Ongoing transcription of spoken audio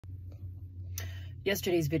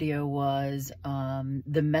Yesterday's video was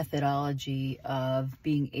the methodology of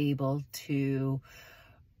being able to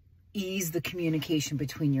ease the communication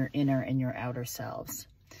between your inner and your outer selves.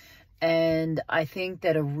 And I think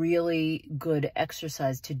that a really good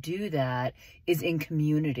exercise to do that is in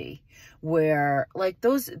community, where like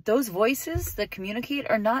those voices that communicate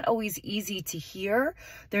are not always easy to hear.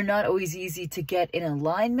 They're not always easy to get in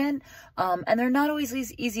alignment, and they're not always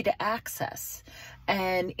easy to access.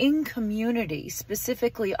 And in community,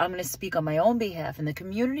 specifically, I'm going to speak on my own behalf, in the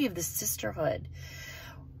community of the sisterhood,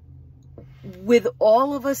 with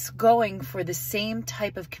all of us going for the same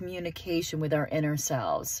type of communication with our inner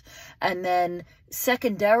selves. And then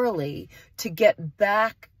secondarily, to get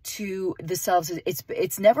back to the selves,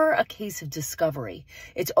 it's never a case of discovery.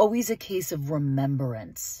 It's always a case of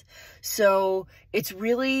remembrance. So it's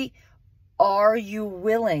really, are you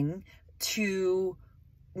willing to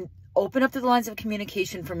open up the lines of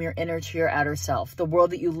communication from your inner to your outer self, the world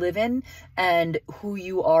that you live in and who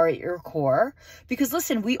you are at your core? Because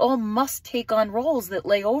listen, we all must take on roles that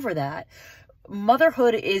lay over that.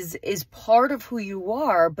 Motherhood is part of who you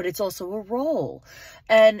are, but it's also a role,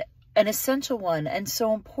 and an essential one, and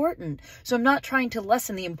so important. So I'm not trying to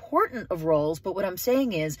lessen the importance of roles, but what I'm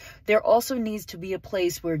saying is there also needs to be a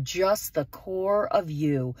place where just the core of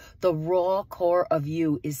you, the raw core of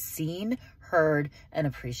you, is seen, heard, and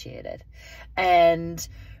appreciated. And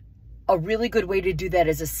a really good way to do that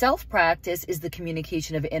as a self practice is the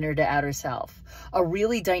communication of inner to outer self. A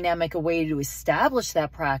really dynamic way to establish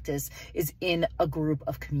that practice is in a group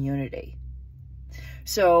of community.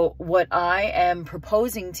 So what I am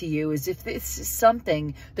proposing to you is, if this is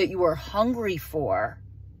something that you are hungry for,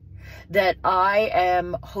 that I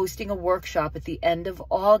am hosting a workshop at the end of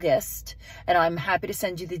August, and I'm happy to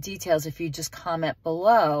send you the details if you just comment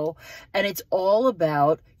below. And it's all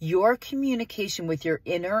about your communication with your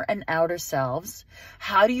inner and outer selves.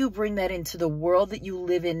 How do you bring that into the world that you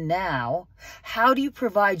live in now? How do you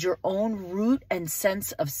provide your own root and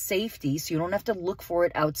sense of safety so you don't have to look for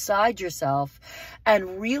it outside yourself?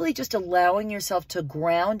 And really just allowing yourself to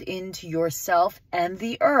ground into yourself and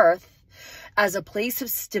the earth as a place of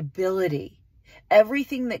stability.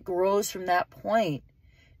 Everything that grows from that point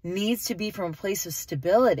needs to be from a place of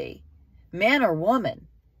stability, man or woman.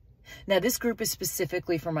 Now, this group is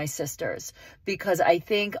specifically for my sisters, because I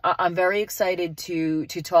think I'm very excited to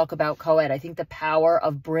talk about co-ed. I think the power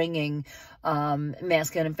of bringing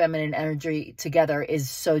masculine and feminine energy together is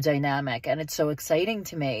so dynamic, and it's so exciting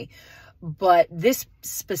to me. But this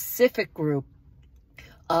specific group,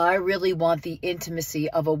 I really want the intimacy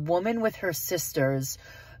of a woman with her sisters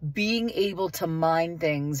being able to mine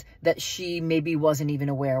things that she maybe wasn't even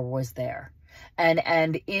aware was there.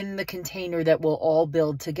 And in the container that we'll all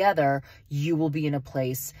build together, you will be in a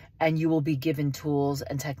place and you will be given tools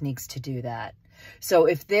and techniques to do that. So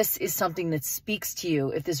if this is something that speaks to you,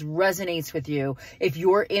 if this resonates with you, if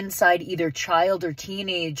your inside either child or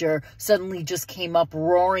teenager suddenly just came up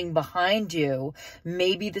roaring behind you,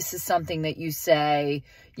 maybe this is something that you say,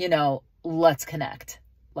 you know, let's connect.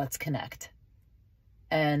 Let's connect.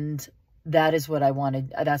 And that is what I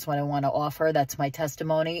wanted. That's what I want to offer. That's my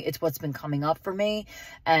testimony. It's what's been coming up for me.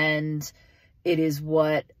 And it is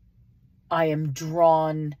what I am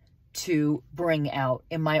drawn to bring out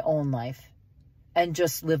in my own life. And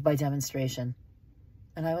just live by demonstration.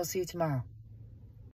 And I will see you tomorrow.